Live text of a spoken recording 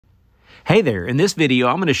Hey there, in this video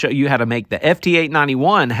I'm going to show you how to make the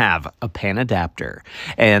FT-891 have a Panadapter.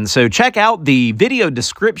 And so check out the video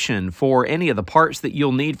description for any of the parts that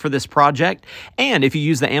you'll need for this project. And if you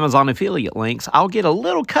use the Amazon affiliate links, I'll get a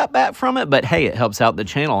little cutback from it, but hey, it helps out the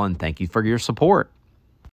channel and thank you for your support.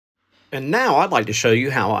 And now I'd like to show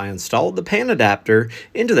you how I installed the Panadapter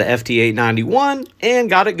into the FT-891 and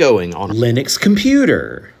got it going on a Linux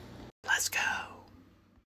computer. Let's go.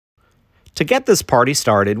 To get this party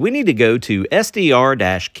started, we need to go to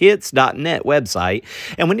sdr-kits.net website,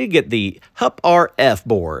 and we need to get the HUPrf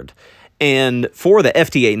board. And for the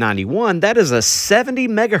FT-891, that is a 70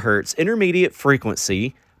 megahertz intermediate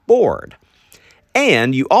frequency board.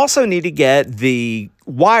 And you also need to get the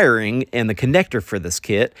wiring and the connector for this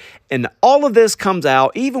kit. And all of this comes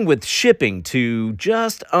out, even with shipping, to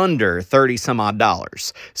just under $30 some odd.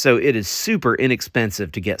 So it is super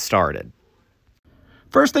inexpensive to get started.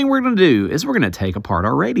 First thing we're going to do is we're going to take apart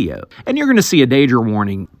our radio. And you're going to see a danger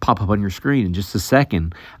warning pop up on your screen in just a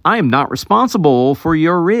second. I am not responsible for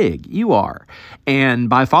your rig. You are. And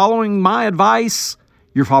by following my advice,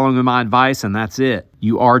 you're following my advice, and that's it.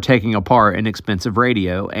 You are taking apart an expensive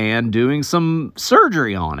radio and doing some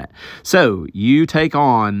surgery on it. So you take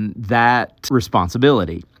on that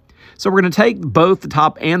responsibility. So we're going to take both the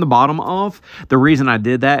top and the bottom off. The reason I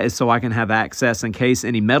did that is so I can have access in case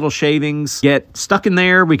any metal shavings get stuck in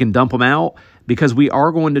there. We can dump them out because we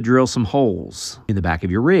are going to drill some holes in the back of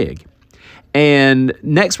your rig. And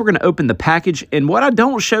next we're going to open the package. And what I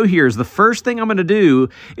don't show here is the first thing I'm going to do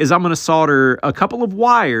is I'm going to solder a couple of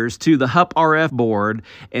wires to the HUPrf board.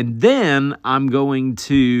 And then I'm going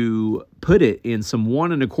to put it in some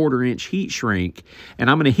 1 1/4 inch heat shrink. And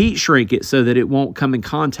I'm going to heat shrink it so that it won't come in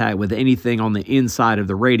contact with anything on the inside of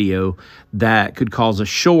the radio that could cause a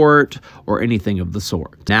short or anything of the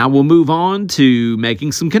sort. Now we'll move on to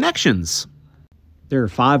making some connections. There are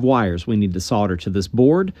 5 wires we need to solder to this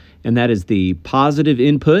board, and that is the positive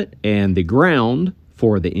input and the ground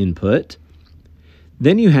for the input.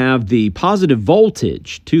 Then you have the positive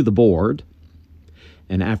voltage to the board,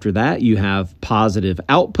 and after that you have positive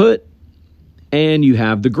output, and you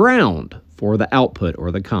have the ground for the output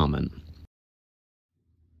or the common.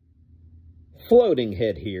 Floating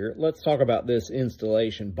head here. Let's talk about this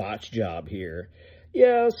installation botch job here.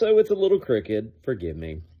 Yeah, so it's a little crooked. Forgive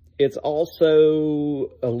me. It's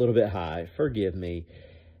also a little bit high, forgive me.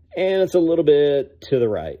 And it's a little bit to the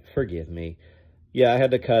right, forgive me. Yeah, I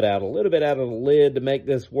had to cut out a little bit out of the lid to make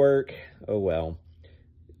this work. Oh well,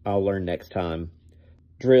 I'll learn next time.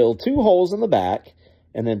 Drill 2 holes in the back,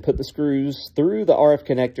 and then put the screws through the RF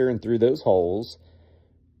connector and through those holes.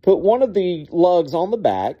 Put one of the lugs on the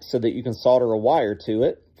back so that you can solder a wire to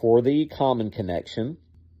it for the common connection.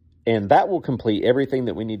 And that will complete everything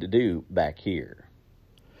that we need to do back here.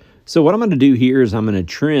 So what I'm going to do here is I'm going to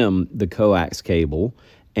trim the coax cable,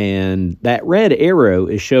 and that red arrow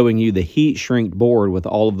is showing you the heat shrink board with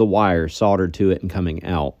all of the wires soldered to it and coming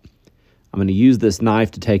out. I'm going to use this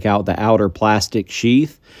knife to take out the outer plastic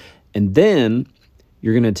sheath, and then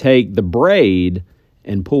you're going to take the braid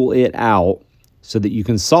and pull it out so that you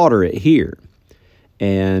can solder it here.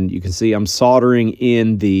 And you can see I'm soldering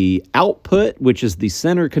in the output, which is the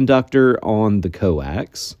center conductor on the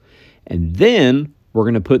coax, and then we're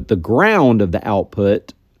going to put the ground of the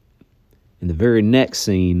output in the very next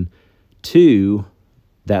scene to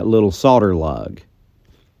that little solder lug.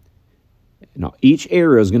 Now, each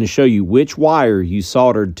arrow is going to show you which wire you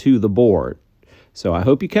soldered to the board. So I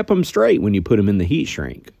hope you kept them straight when you put them in the heat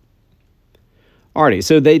shrink. Alrighty,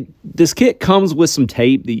 so this kit comes with some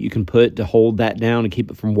tape that you can put to hold that down and keep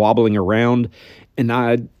it from wobbling around. And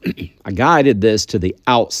I guided this to the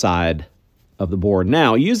outside of the board.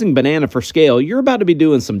 Now, using banana for scale, you're about to be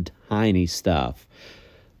doing some tiny stuff.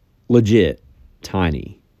 Legit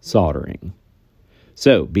tiny soldering.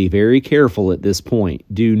 So be very careful at this point.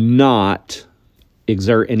 Do not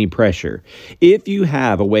exert any pressure. If you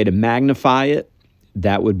have a way to magnify it,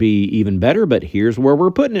 that would be even better, but here's where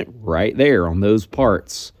we're putting it, right there on those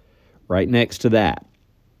parts, right next to that.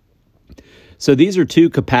 So these are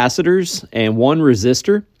 2 capacitors and 1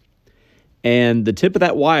 resistor. And the tip of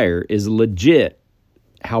that wire is legit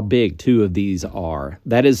how big 2 of these are.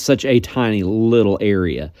 That is such a tiny little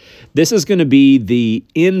area. This is going to be the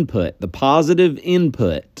input, the positive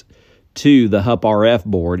input to the HUPrf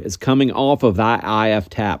board. Is coming off of that IF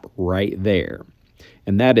tap right there.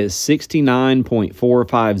 And that is 69.450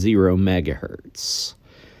 megahertz.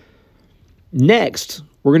 Next,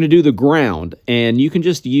 we're going to do the ground. And you can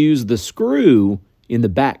just use the screw in the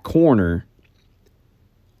back corner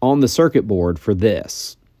on the circuit board for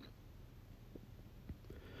this.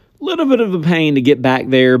 Little bit of a pain to get back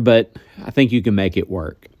there, but I think you can make it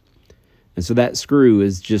work. And so that screw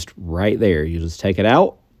is just right there. You just take it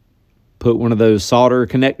out, put one of those solder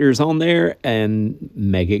connectors on there, and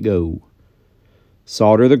make it go.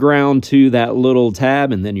 Solder the ground to that little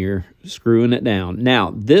tab, and then you're screwing it down.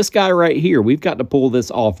 Now, this guy right here, we've got to pull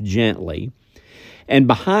this off gently. And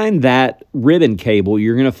behind that ribbon cable,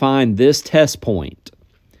 you're going to find this test point.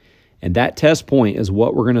 And that test point is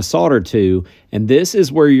what we're going to solder to. And this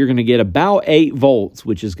is where you're going to get about 8 volts,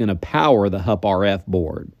 which is going to power the HUPrf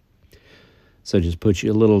board. So just put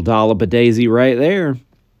you a little dollop of daisy right there.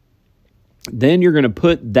 Then you're going to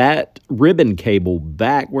put that ribbon cable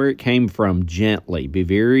back where it came from gently. Be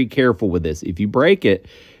very careful with this. If you break it,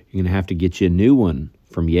 you're going to have to get you a new one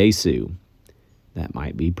from Yaesu. That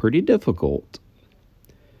might be pretty difficult.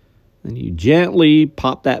 Then you gently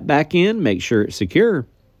pop that back in, make sure it's secure.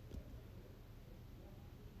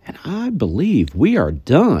 And I believe we are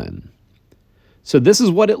done. So this is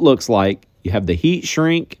what it looks like. You have the heat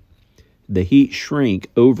shrink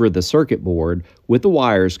over the circuit board with the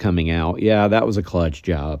wires coming out. Yeah, that was a clutch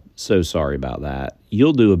job. So sorry about that.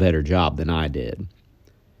 You'll do a better job than I did.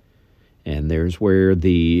 And there's where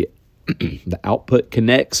the output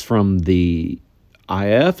connects from the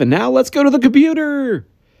IF. And now let's go to the computer.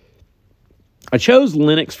 I chose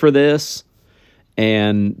Linux for this,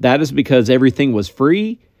 and that is because everything was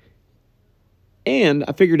free, and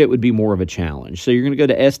I figured it would be more of a challenge. So you're going to go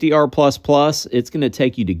to SDR++. It's going to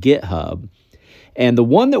take you to GitHub. And the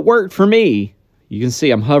one that worked for me, you can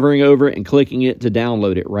see I'm hovering over it and clicking it to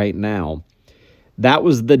download it right now. That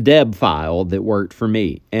was the deb file that worked for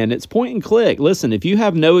me. And it's point and click. Listen, if you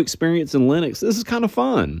have no experience in Linux, this is kind of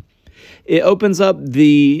fun. It opens up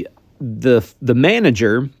the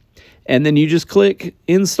manager, and then you just click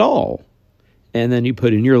install. And then you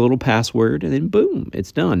put in your little password, and then boom,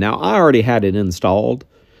 it's done. Now, I already had it installed.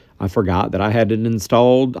 I forgot that I had it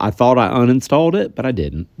installed. I thought I uninstalled it, but I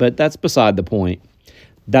didn't. But that's beside the point.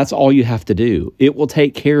 That's all you have to do. It will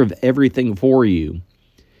take care of everything for you.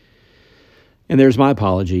 And there's my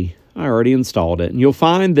apology. I already installed it. And you'll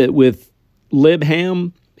find that with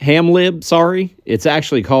HAMLIB, sorry, it's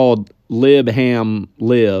actually called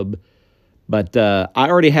HAMLIB. But I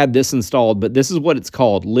already had this installed, but this is what it's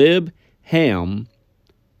called, HAMLIB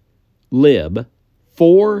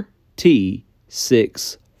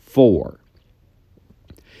 4T64.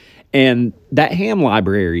 And that ham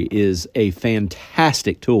library is a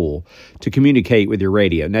fantastic tool to communicate with your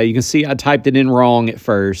radio. Now, you can see I typed it in wrong at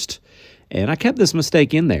first, and I kept this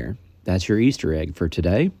mistake in there. That's your Easter egg for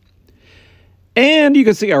today. And you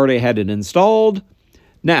can see I already had it installed.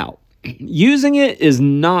 Now, using it is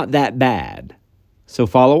not that bad, so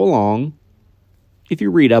follow along. If you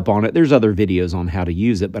read up on it, there's other videos on how to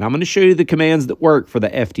use it, but I'm going to show you the commands that work for the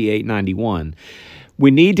FT-891.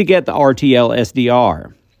 We need to get the RTL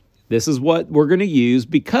SDR. This is what we're going to use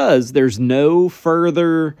because there's no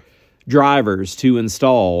further drivers to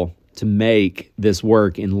install to make this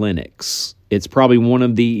work in Linux. It's probably one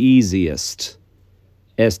of the easiest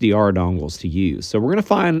SDR dongles to use. So we're going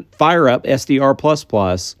to fire up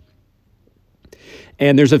SDR++.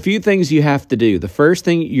 And there's a few things you have to do. The first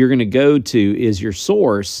thing you're going to go to is your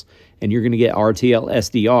source, and you're going to get RTL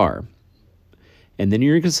SDR. And then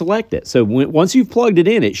you're going to select it. So once you've plugged it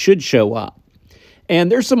in, it should show up.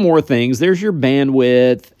 And there's some more things. There's your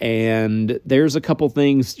bandwidth, and there's a couple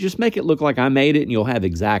things. Just make it look like I made it, and you'll have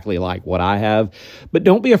exactly like what I have. But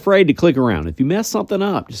don't be afraid to click around. If you mess something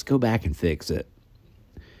up, just go back and fix it.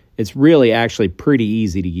 It's really actually pretty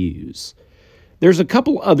easy to use. There's a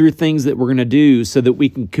couple other things that we're going to do so that we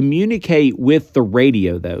can communicate with the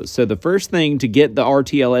radio, though. So the first thing to get the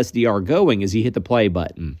RTL SDR going is you hit the play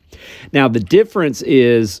button. Now, the difference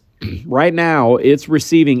is right now it's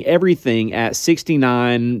receiving everything at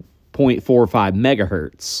 69.45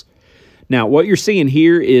 megahertz. Now, what you're seeing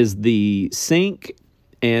here is the sync,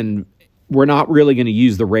 and we're not really going to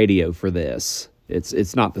use the radio for this.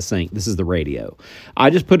 It's not the sync. This is the radio. I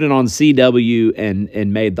just put it on CW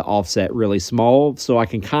and made the offset really small so I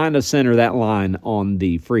can kind of center that line on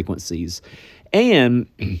the frequencies. And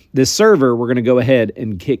this server, we're going to go ahead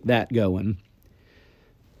and kick that going.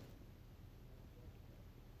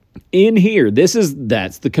 In here,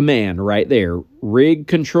 that's the command right there,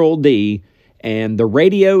 rigctrld, and the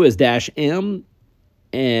radio is -M,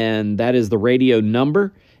 and that is the radio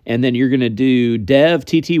number. And then you're going to do dev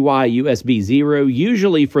TTY USB 0,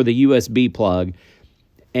 usually for the USB plug.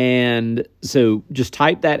 And so just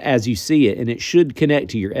type that as you see it, and it should connect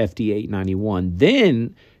to your FT-891.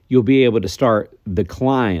 Then you'll be able to start the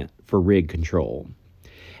client for rig control.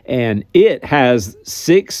 And it has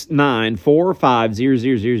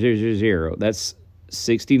 6945000000. That's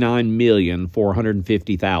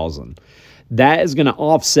 69,450,000. That is going to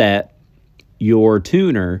offset your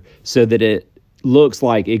tuner so that it looks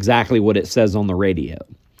like exactly what it says on the radio.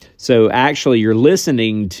 So actually you're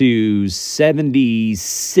listening to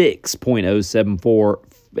 76.074.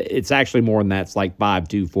 It's actually more than that. It's like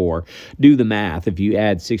 524. Do the math if you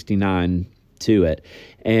add 69 to it.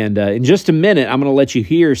 And in just a minute, I'm going to let you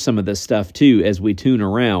hear some of this stuff too as we tune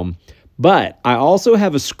around. But I also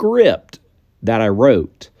have a script that I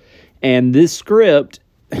wrote. And this script,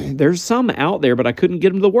 there's some out there, but I couldn't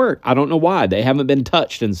get them to work. I don't know why. They haven't been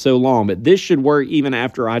touched in so long. But this should work even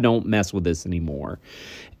after I don't mess with this anymore.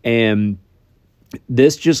 And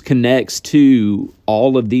this just connects to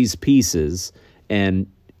all of these pieces, and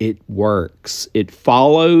it works. It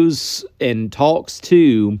follows and talks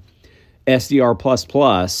to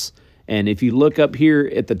SDR++, and if you look up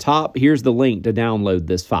here at the top, here's the link to download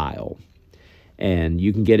this file. And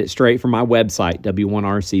you can get it straight from my website,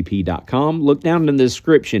 w1rcp.com. Look down in the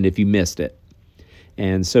description if you missed it.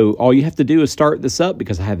 And so all you have to do is start this up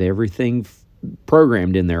because I have everything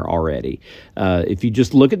programmed in there already. If you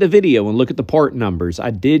just look at the video and look at the port numbers,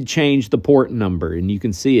 I did change the port number, and you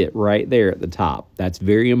can see it right there at the top. That's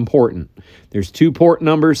very important. There's 2 port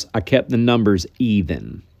numbers. I kept the numbers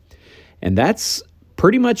even. And that's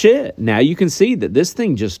pretty much it. Now you can see that this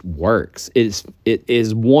thing just works. It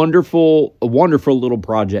is wonderful, a wonderful little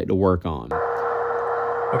project to work on.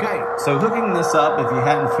 Okay, so hooking this up, if you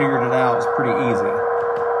hadn't figured it out, is pretty easy.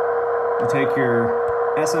 You take your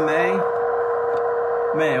SMA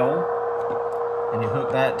male and you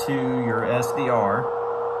hook that to your SDR.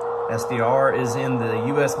 SDR is in the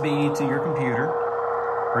USB to your computer.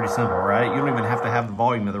 Pretty simple, right? You don't even have to have the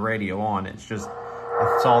volume of the radio on. It's just,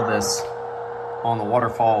 I saw this on the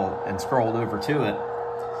waterfall and scrolled over to it.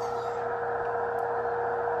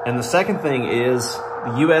 And the second thing is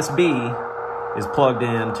the USB is plugged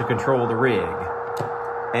in to control the rig.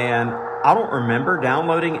 And I don't remember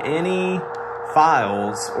downloading any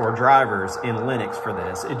files or drivers in Linux for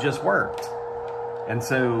this. It just worked. And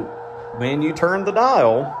so when you turn the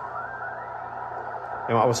dial,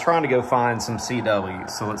 you know, I was trying to go find some CW.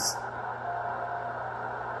 So let's,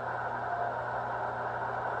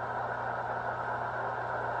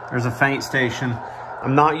 there's a faint station.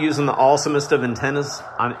 I'm not using the awesomest of antennas.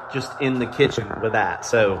 I'm just in the kitchen with that.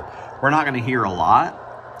 So we're not going to hear a lot.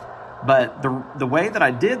 But the way that I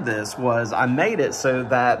did this was I made it so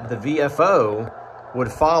that the VFO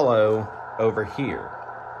would follow over here.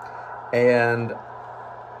 And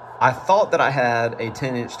I thought that I had a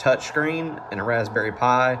 10-inch touchscreen and a Raspberry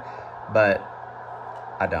Pi, but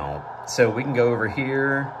I don't. So we can go over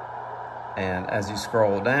here, and as you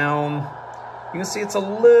scroll down, you can see it's a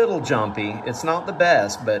little jumpy. It's not the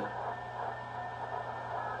best, but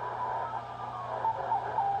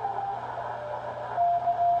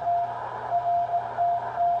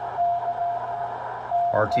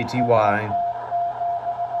RTTY,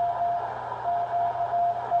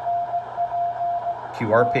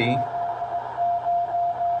 QRP,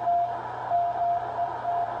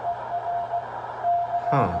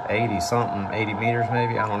 huh, 80 something, 80 meters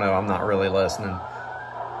maybe, I don't know, I'm not really listening.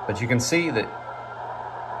 But you can see that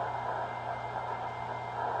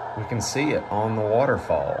we can see it on the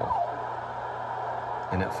waterfall,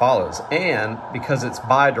 and it follows. And because it's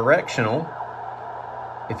bi-directional,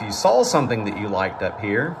 if you saw something that you liked up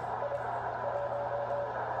here,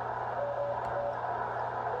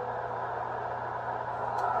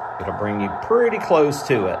 it'll bring you pretty close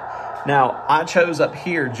to it. Now, I chose up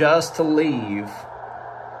here just to leave.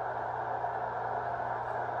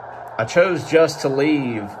 I chose just to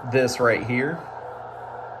leave this right here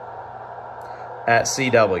at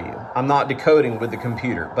CW. I'm not decoding with the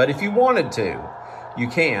computer, but if you wanted to, you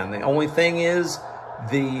can. The only thing is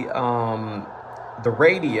the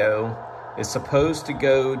radio is supposed to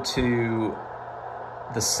go to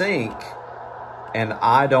the sync, and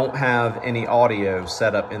I don't have any audio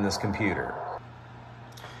set up in this computer.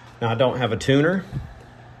 Now, I don't have a tuner.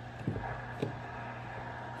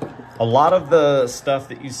 A lot of the stuff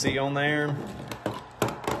that you see on there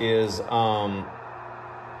is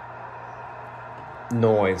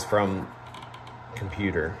noise from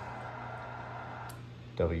computer.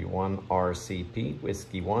 W1RCP,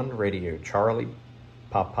 Whiskey 1, Radio Charlie,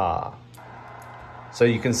 Papa. So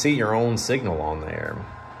you can see your own signal on there.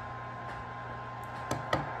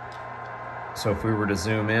 So if we were to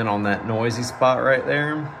zoom in on that noisy spot right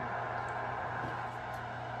there,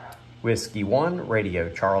 Whiskey 1, Radio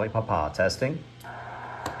Charlie, Papa, testing.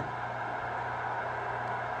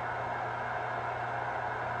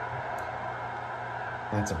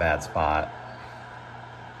 That's a bad spot.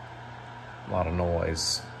 A lot of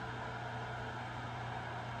noise.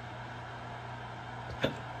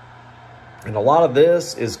 And a lot of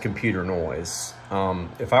this is computer noise.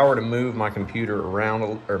 If I were to move my computer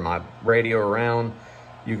around or my radio around,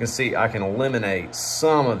 you can see I can eliminate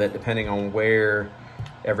some of it depending on where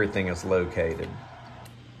everything is located.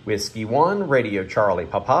 Whiskey 1, Radio Charlie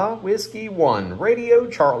Papa. Whiskey 1, Radio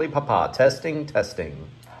Charlie Papa. Testing, testing.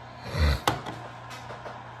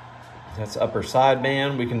 That's upper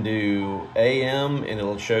sideband. We can do AM and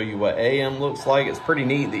it'll show you what AM looks like. It's pretty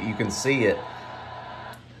neat that you can see it.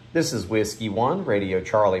 This is Whiskey 1, Radio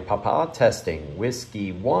Charlie Papa, testing.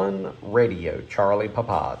 Whiskey 1, Radio Charlie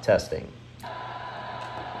Papa, testing.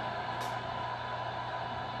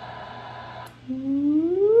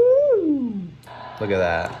 Look at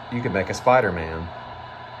that. You could make a Spider-Man.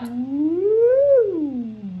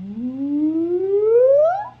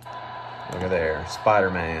 Look at there,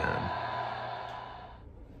 Spider-Man.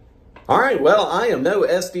 All right, well, I am no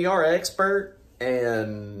SDR expert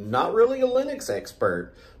and not really a Linux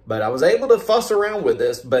expert, but I was able to fuss around with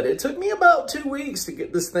this, but it took me about 2 weeks to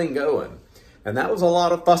get this thing going. And that was a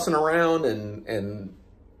lot of fussing around and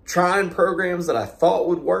trying programs that I thought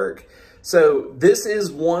would work. So this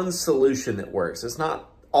is one solution that works. It's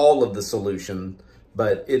not all of the solution,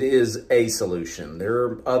 but it is a solution. There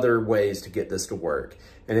are other ways to get this to work.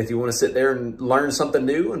 And if you want to sit there and learn something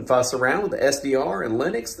new and fuss around with the SDR and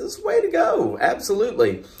Linux, this is the way to go.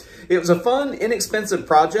 Absolutely. It was a fun, inexpensive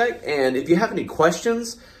project. And if you have any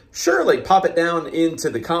questions, surely pop it down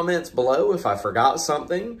into the comments below. If I forgot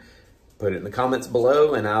something, put it in the comments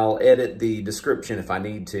below and I'll edit the description if I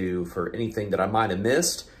need to for anything that I might have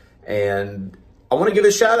missed. And I want to give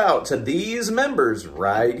a shout out to these members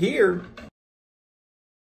right here.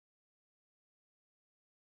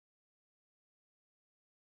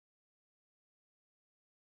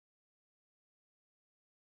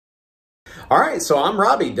 All right, so I'm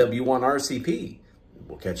Robbie, W1RCP.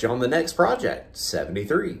 We'll catch you on the next project,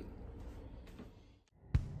 73.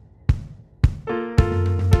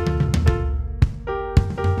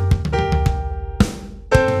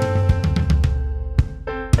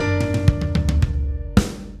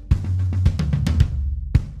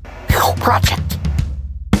 Project